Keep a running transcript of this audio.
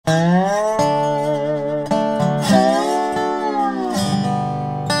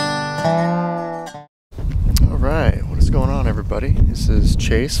This is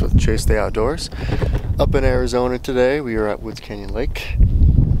Chase with Chase the Outdoors. Up in Arizona today, we are at Woods Canyon Lake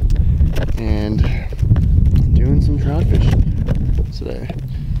and doing some trout fishing today.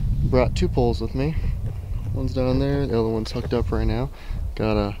 Brought two poles with me. One's down there, the other one's hooked up right now.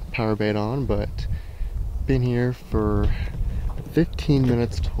 Got a power bait on, but been here for 15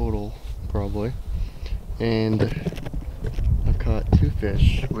 minutes total, probably. And I've caught two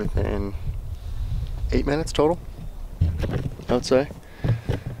fish within 8 minutes total, I would say.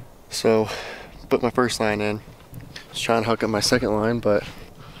 So, put my first line in. Was trying to hook up my second line, but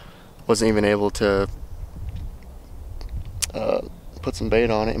wasn't even able to put some bait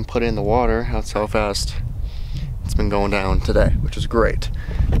on it and put it in the water. That's how fast it's been going down today, which is great.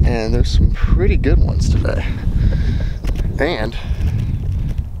 And there's some pretty good ones today. And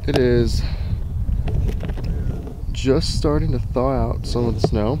it is just starting to thaw out some of the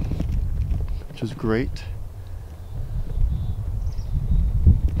snow, which is great.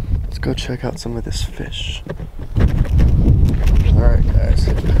 Let's go check out some of this fish. Alright guys,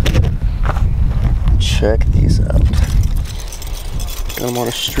 check these out. Got them on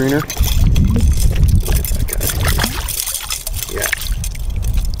a strainer. Look at that guy. Yeah,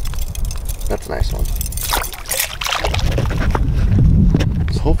 that's a nice one.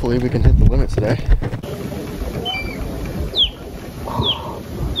 So hopefully we can hit the limit today.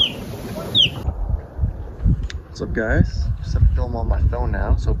 What's up guys? Just have to film on my phone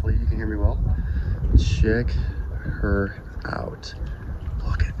now, so hopefully you can hear me well. Check her out.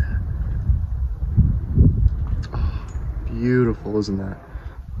 Look at that. Oh, beautiful, isn't that?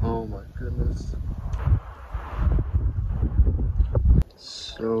 Oh my goodness.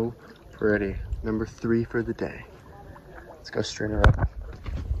 So pretty. Number 3 for the day. Let's go strain her up.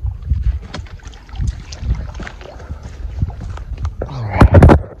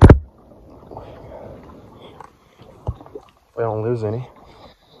 I don't lose any.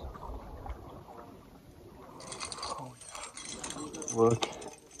 Oh, yeah. Look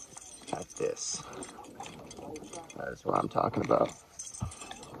at this. That is what I'm talking about.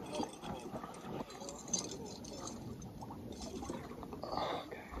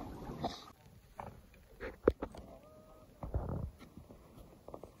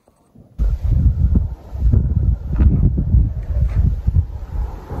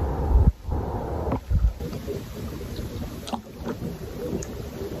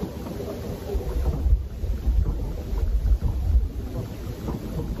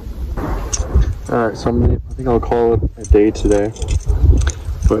 Alright, so I think I'll call it a day today,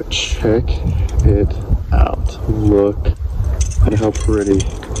 but check it out. Look at how pretty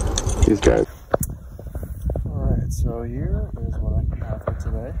these guys. Alright, so here is what I have for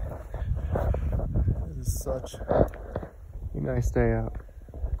today. This is such a nice day out.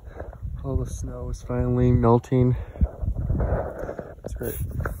 All the snow is finally melting. It's great.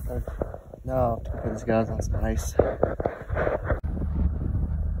 Now to put these guys on some ice.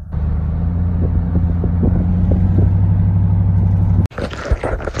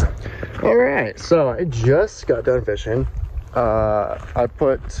 Alright, so I just got done fishing. I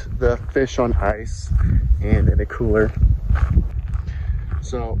put the fish on ice and in a cooler.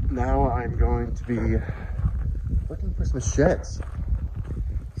 So now I'm going to be looking for some sheds.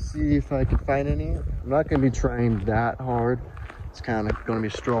 See if I can find any. I'm not going to be trying that hard. It's kind of going to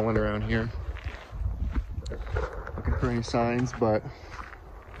be strolling around here, looking for any signs, but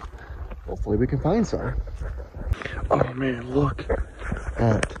hopefully we can find some. Oh man, look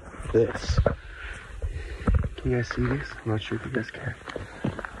at this. Can you guys see this? I'm not sure if you guys can.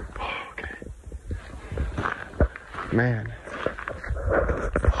 Oh, okay. Man.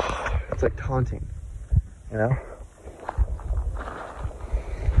 It's like taunting, you know?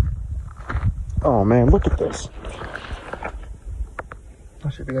 Oh man, look at this. I'm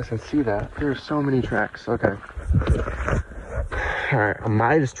not sure if you guys can see that. There are so many tracks. Okay. Alright, I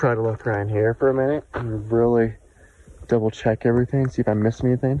might just try to look around here for a minute and really double check everything, see if I missed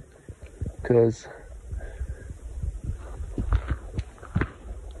anything. Because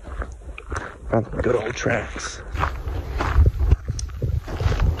found some good old tracks.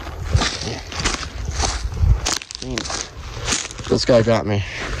 This guy got me.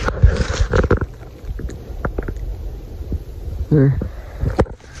 There.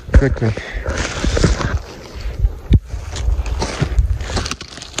 Tricked me.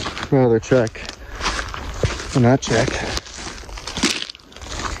 Rather check than not check.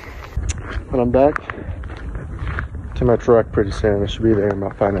 But I'm back to my truck pretty soon. I should be there in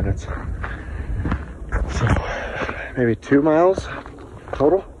about 5 minutes. So maybe 2 miles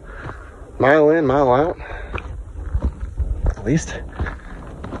total. Mile in, mile out. At least.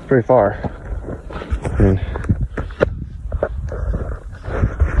 It's pretty far. I mean,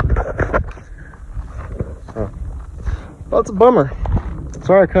 it's a bummer.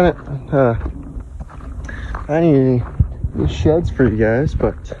 Sorry I couldn't any sheds for you guys,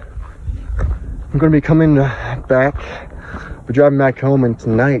 but I'm gonna be coming back. We're driving back home, and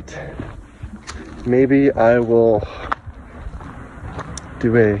tonight maybe I will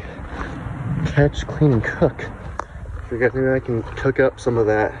do a catch, clean, and cook. I guess maybe I can cook up some of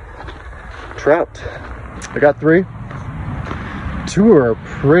that trout. I got 3. 2 are a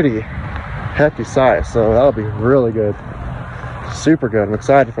pretty hefty size, so that'll be really good. Super good. I'm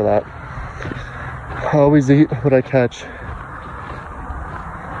excited for that. I always eat what I catch,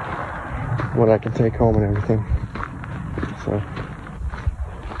 what I can take home and everything. So,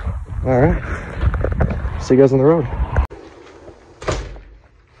 all right. See you guys on the road.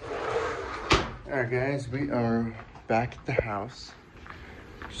 All right, guys, we are back at the house.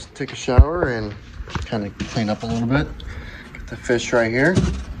 Just take a shower and kind of clean up a little bit. Get the fish right here.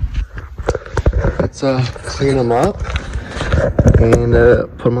 Let's clean them up and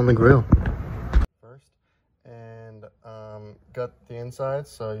put them on the grill first. And gut the inside,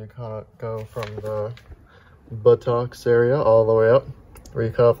 so you kind of go from the buttocks area all the way up where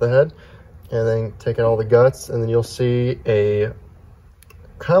you cut off the head, and then take out all the guts, and then you'll see a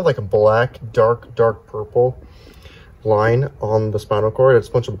kind of like a black, dark purple line on the spinal cord. It's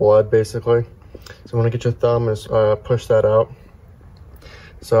a bunch of blood, basically. So you want to get your thumb and push that out.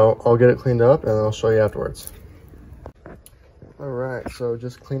 So I'll get it cleaned up, and then I'll show you afterwards. All right, so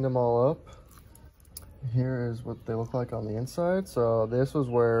just cleaned them all up. Here is what they look like on the inside. So this was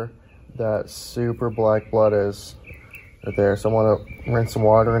where that super black blood is right there. So I want to rinse some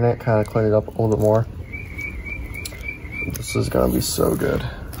water in it, kind of clean it up a little bit more. This is gonna be so good.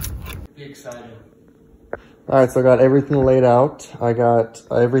 Be excited. All right, so I got everything laid out. I got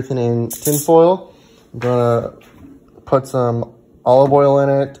everything in tin foil. I'm gonna put some olive oil in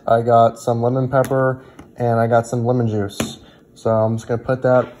it. I got some lemon pepper, and I got some lemon juice. So I'm just gonna put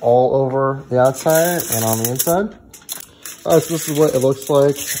that all over the outside and on the inside. All right, so this is what it looks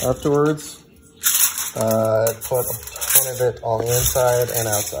like afterwards. Put a ton of it on the inside and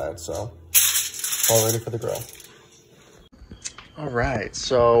outside, so all ready for the grill. All right,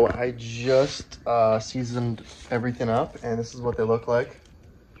 so I just seasoned everything up, and this is what they look like.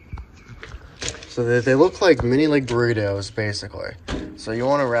 So they look like mini burritos, basically. So you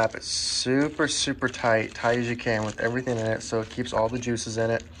want to wrap it super tight as you can with everything in it, so it keeps all the juices in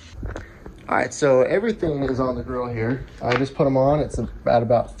it. All right, so everything is on the grill here. I just put them on. It's at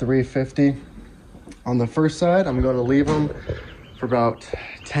about 350. On the first side, I'm going to leave them for about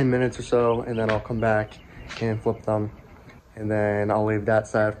 10 minutes or so, and then I'll come back and flip them. And then I'll leave that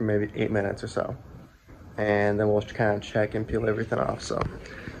side for maybe 8 minutes or so. And then we'll kind of check and peel everything off. So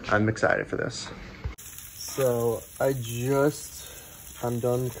I'm excited for this. So I'm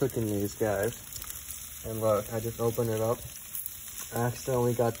done cooking these guys. And look, I just opened it up. I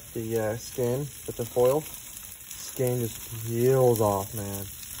accidentally got the skin with the foil. Skin just peels off, man.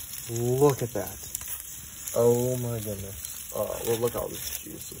 Look at that. Oh my goodness. Oh, well, look at all these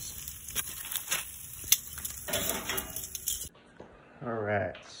juices. All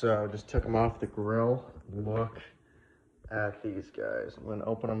right, so just took them off the grill. Look at these guys. I'm gonna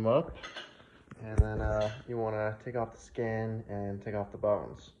open them up, and then you wanna take off the skin and take off the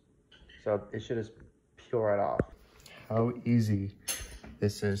bones. So it should just peel right off. How easy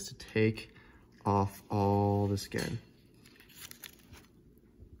this is to take off all the skin.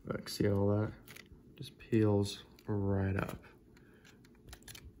 Look, see all that? Just peels right up.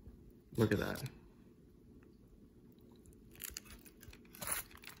 Look at that.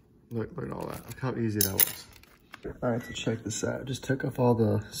 Look at all that. Look how easy that was. All right, so check this out. Just took off all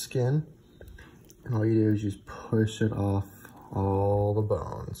the skin, and all you do is just push it off all the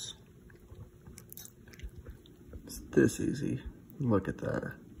bones. It's this easy. Look at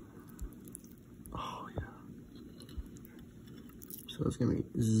that. Oh yeah. So there's gonna be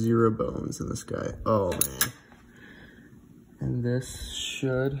 0 bones in this guy. Oh man. And this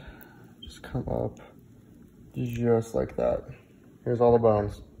should just come up just like that. Here's all the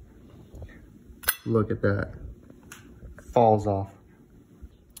bones. Look at that. Falls off.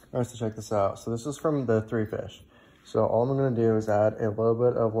 All right, so check this out. So this is from the 3 fish. So all I'm gonna do is add a little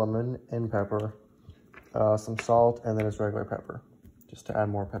bit of lemon and pepper, some salt, and then it's regular pepper, just to add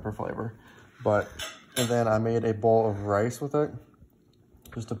more pepper flavor. And then I made a bowl of rice with it,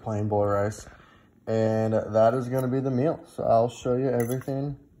 just a plain bowl of rice. And that is gonna be the meal. So I'll show you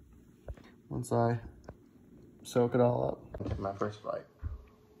everything once I soak it all up. Take my first bite.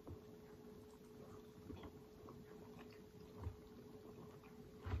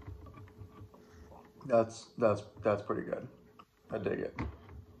 That's pretty good. I dig it.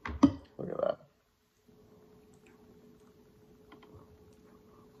 Look at that.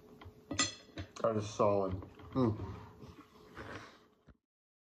 That is solid. Mm.